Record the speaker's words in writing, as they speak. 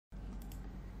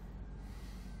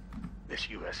this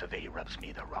US of A rubs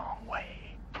me the wrong way.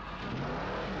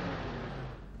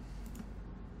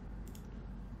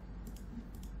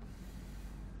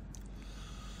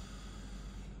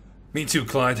 Me too,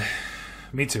 Clyde.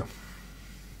 Me too.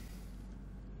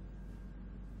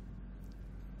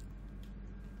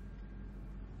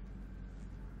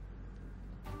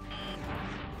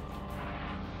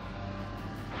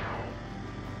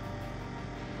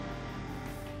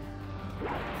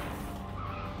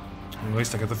 At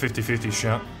least I got the 50-50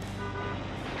 shot.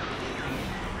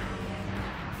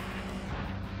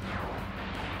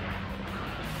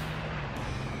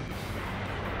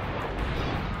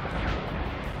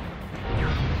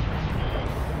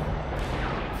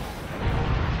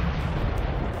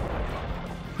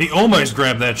 He almost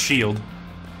grabbed that shield.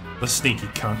 The sneaky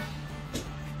cunt.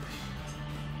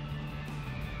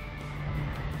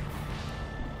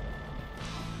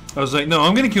 I was like, no,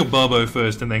 I'm gonna kill Bobo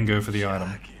first and then go for the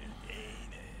item.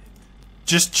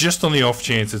 Just on the off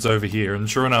chance it's over here, and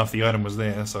sure enough the item was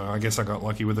there, so I guess I got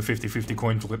lucky with the 50-50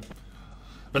 coin flip.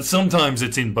 But sometimes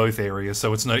it's in both areas,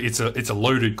 so it's a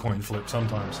loaded coin flip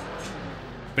sometimes.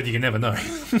 But you can never know.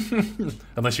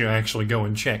 Unless you actually go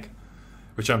and check.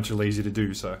 Which I'm too lazy to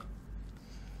do, so.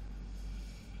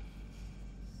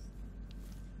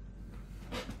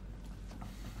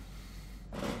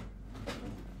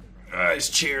 This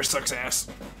chair sucks ass.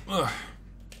 Ugh.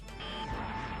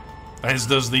 As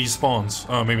does these spawns.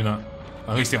 Oh, maybe not.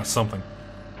 At least he got something.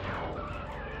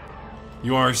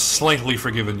 You are slightly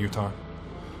forgiven, Utah.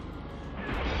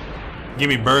 Give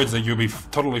me birds and you'll be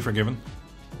totally forgiven.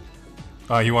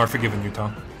 You are forgiven,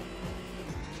 Utah.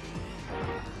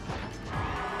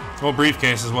 Well,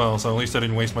 briefcase as well, so at least I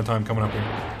didn't waste my time coming up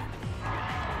here.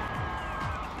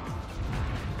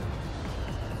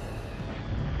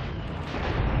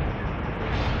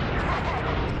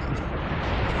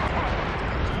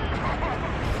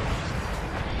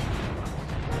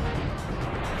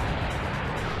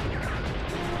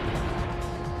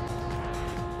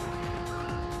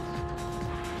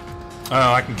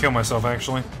 Oh, I can kill myself,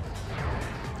 actually.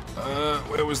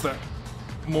 Where was that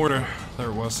mortar? There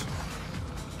it was.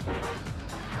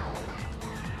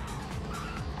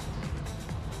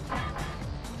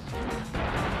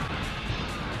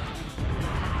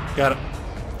 Got it.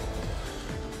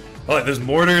 Alright, there's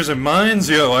mortars and mines?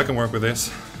 Yo, I can work with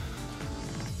this.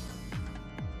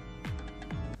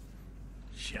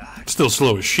 Still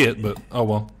slow as shit, but oh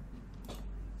well.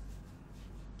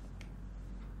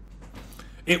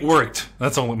 It worked.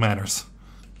 That's all that matters.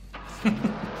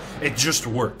 It just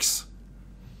works.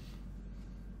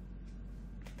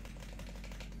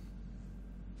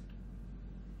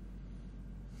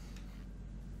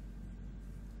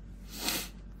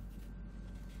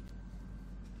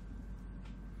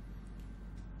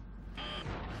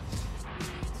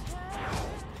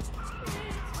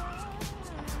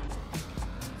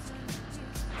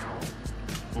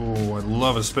 Oh, I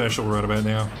love a special right about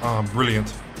now. Oh,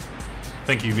 brilliant.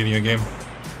 Thank you, video game.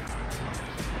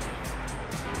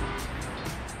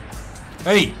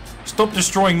 Hey, stop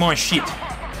destroying my shit.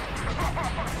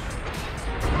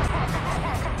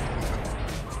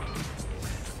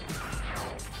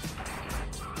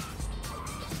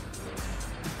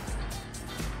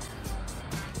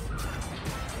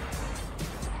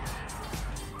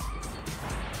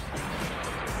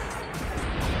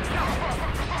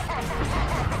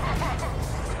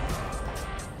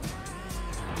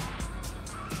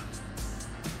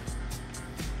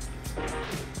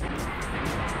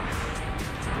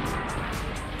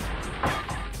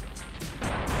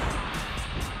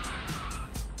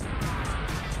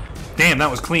 Damn,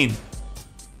 that was clean.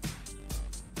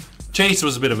 Chase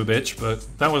was a bit of a bitch, but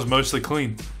that was mostly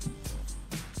clean.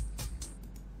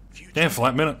 Damn,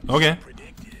 flat minute. Okay.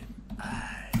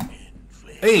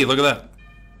 Hey, look at that.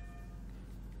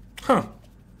 Huh.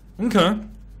 Okay.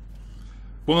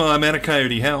 Well, I'm at a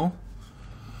coyote hell.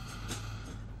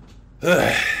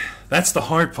 Ugh. That's the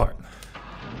hard part.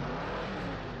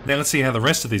 Now let's see how the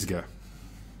rest of these go.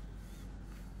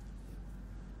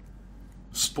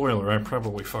 Spoiler, I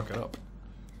probably fuck it up.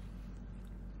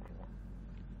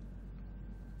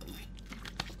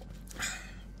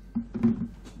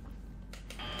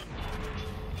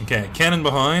 Okay, cannon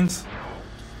behind.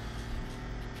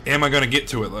 Am I gonna get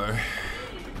to it though?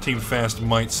 Team Fast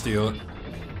might steal it.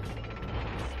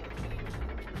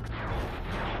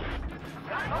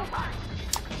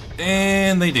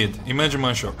 And they did. Imagine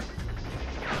my shock.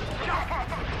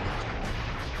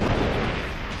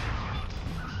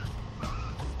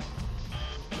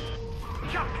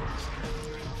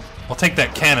 I'll take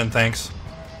that cannon, thanks.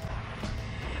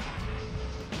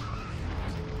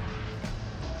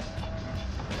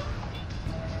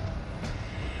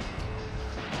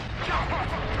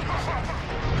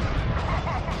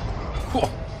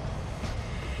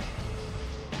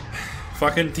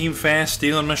 Fucking Team Fast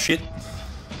stealing my shit.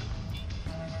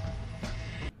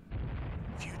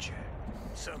 Future.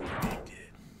 Something they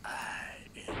did. I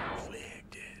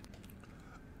inflicted.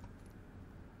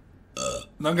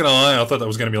 Not gonna lie, I thought that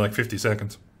was gonna be like 50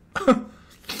 seconds.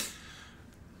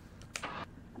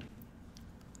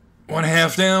 One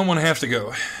half down, one half to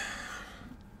go.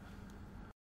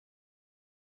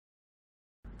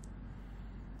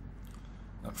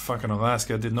 That fucking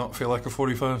Alaska did not feel like a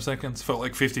 45 seconds. Felt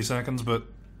like 50 seconds, but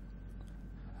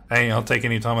hey, I'll take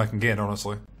any time I can get,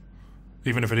 honestly.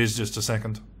 Even if it is just a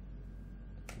second.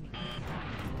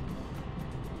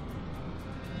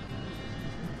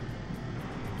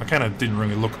 I kind of didn't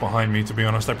really look behind me, to be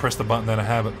honest. I pressed the button out of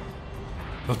habit.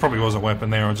 There probably was a weapon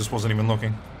there, I just wasn't even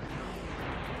looking.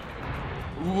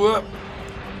 Whoop!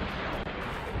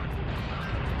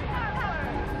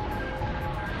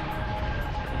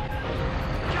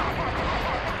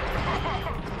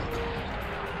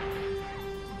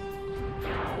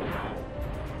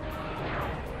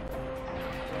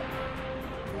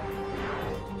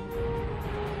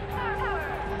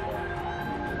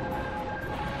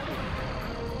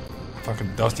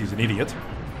 Fucking Dusty's an idiot.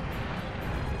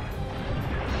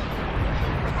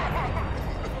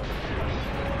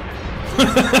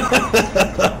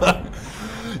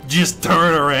 Just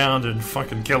turn around and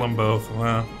fucking kill them both.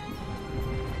 Wow.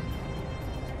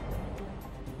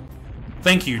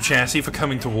 Thank you, Chassis, for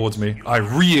coming towards me. I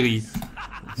really,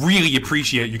 really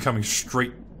appreciate you coming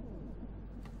straight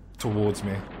towards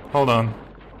me. Hold on.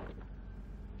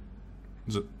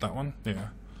 Is it that one? Yeah.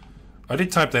 I did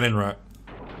type that in right.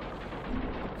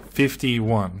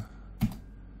 51.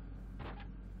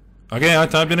 Okay, I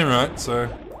typed it in right,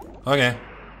 so... Okay.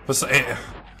 But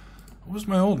what was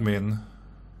my old min?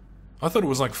 I thought it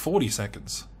was like 40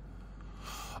 seconds.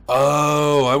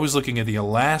 Oh, I was looking at the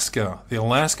Alaska. The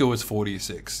Alaska was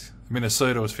 46.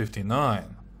 Minnesota was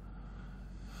 59.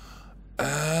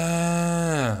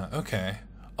 Okay.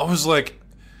 I was like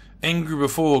angry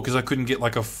before because I couldn't get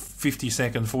like a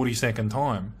 50-second, 40-second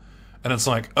time. And it's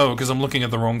like, oh, because I'm looking at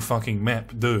the wrong fucking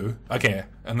map, duh. Okay,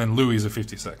 and then Louis is a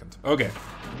 50-second. Okay,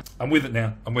 I'm with it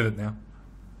now. I'm with it now.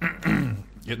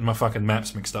 Getting my fucking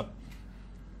maps mixed up.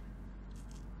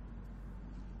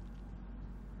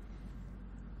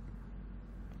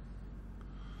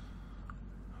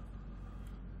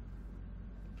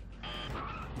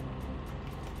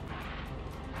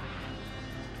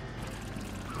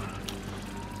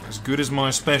 As good as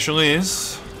my special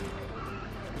is,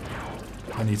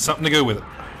 I need something to go with it.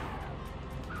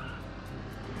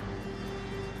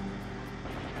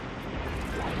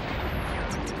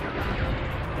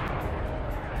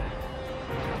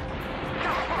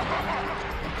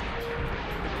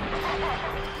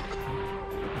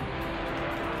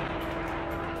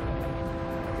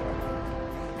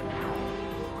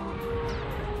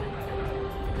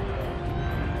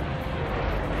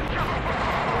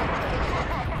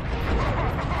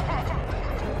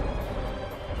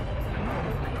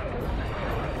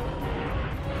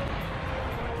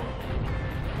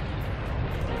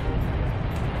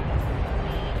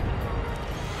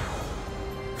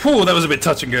 Whew, that was a bit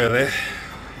touch and go there.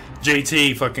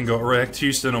 JT fucking got wrecked.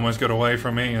 Houston almost got away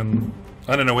from me, and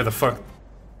I don't know where the fuck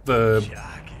the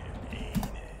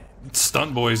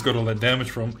stunt boys got all that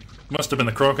damage from. Must have been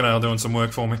the crocodile doing some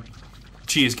work for me.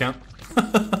 Cheers, count.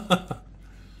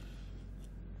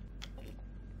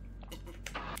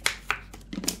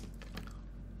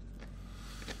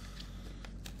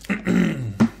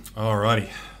 Alrighty,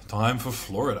 time for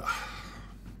Florida.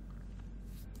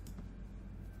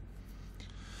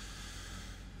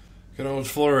 Good old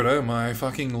Florida, my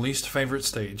fucking least favorite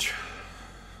stage.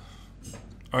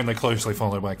 Only closely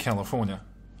followed by California.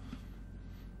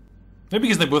 Maybe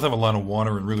because they both have a lot of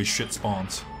water and really shit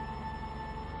spawns.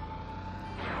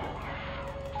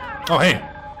 Oh, hey!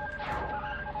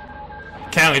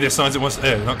 Cali decides it wants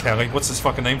to... not Cali. What's his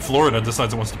fucking name? Florida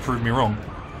decides it wants to prove me wrong.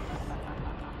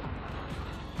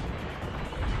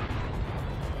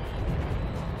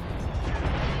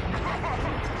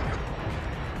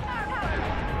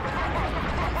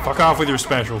 Fuck off with your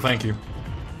special, thank you.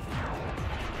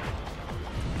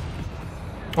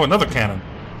 Oh, another cannon.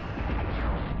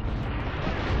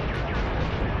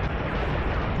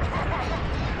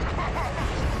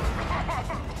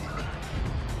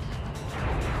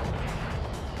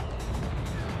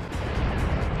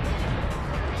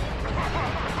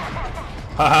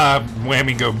 Haha,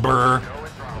 whammy go burr.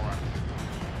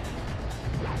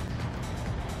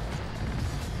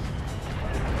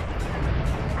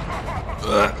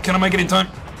 Can I make it in time?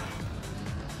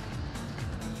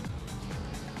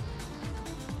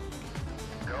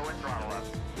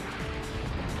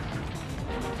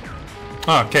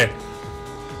 Okay.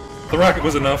 The rocket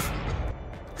was enough.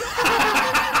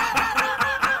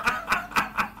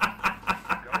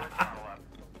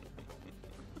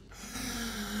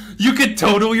 You could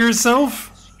total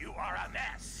yourself? You are a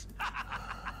mess.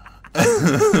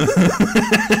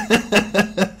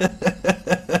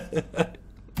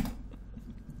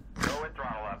 Go and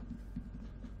throttle up.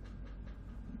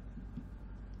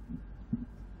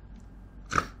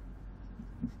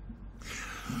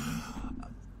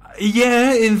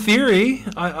 Yeah, in theory,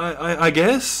 I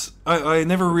guess. I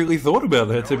never really thought about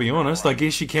that, to be honest. I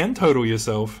guess you can total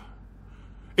yourself.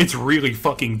 It's really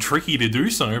fucking tricky to do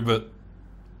so, but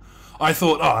I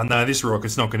thought, oh no, this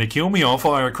rocket's not going to kill me. I'll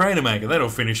fire a crater maker. That'll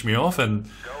finish me off, and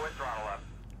Go and throttle up.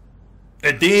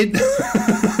 it did.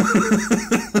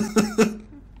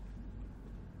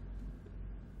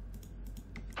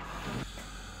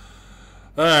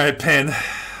 Alright, Pen.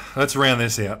 Let's round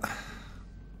this out.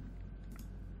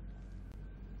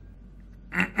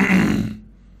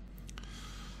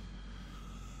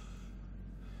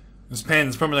 This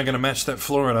Pen's probably not going to match that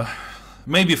Florida.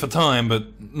 Maybe for time,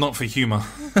 but not for humor.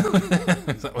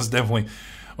 That was definitely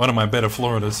one of my better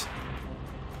Floridas.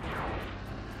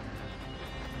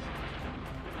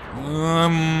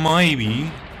 Maybe.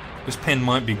 This Pen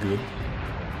might be good.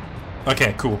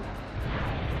 Okay, cool.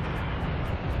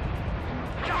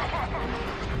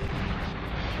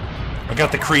 I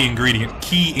got the key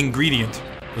ingredient,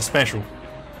 the special.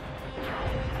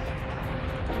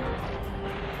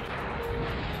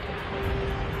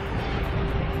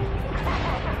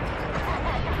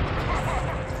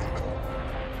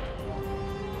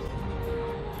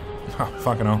 Oh,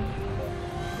 fucking hell.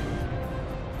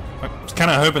 I was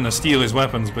kinda hoping to steal his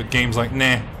weapons, but game's like,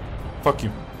 nah, fuck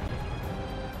you.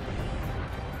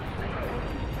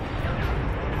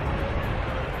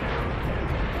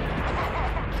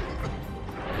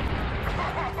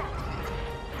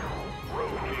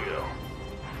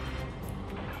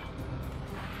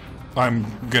 I'm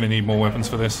gonna need more weapons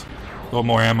for this. Or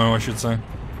more ammo, I should say.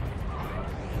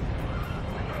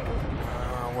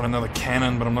 I want another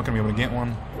cannon, but I'm not gonna be able to get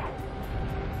one.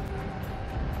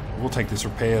 We'll take this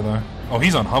repair, though. Oh,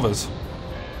 he's on hovers.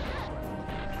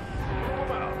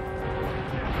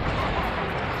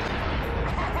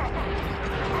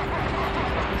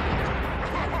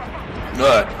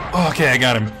 Okay, I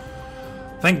got him.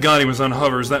 Thank God he was on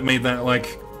hovers. That made that, like,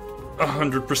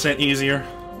 100% easier.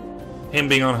 Him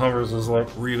being on hovers is, like,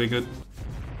 really good.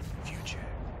 Future.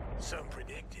 Some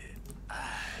predicted. I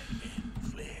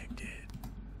inflicted.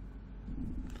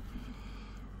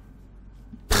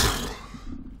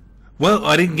 Well,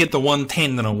 I didn't get the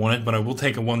 110 that I wanted, but I will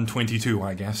take a 122,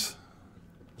 I guess.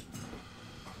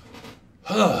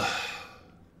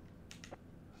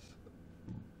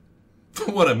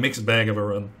 What a mixed bag of a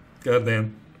run.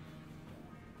 Goddamn.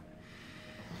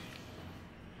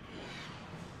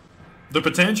 The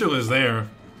potential is there.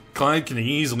 Clyde can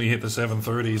easily hit the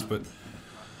 730s, but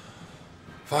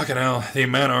fucking hell, the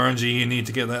amount of RNG you need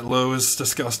to get that low is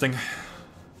disgusting.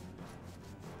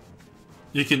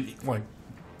 You can, like,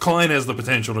 Clyde has the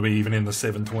potential to be even in the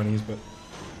 720s, but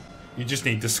you just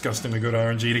need disgustingly good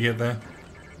RNG to get there.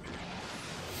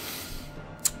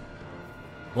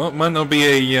 Well, it might not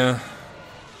be a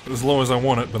as low as I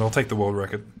want it, but I'll take the world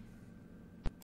record.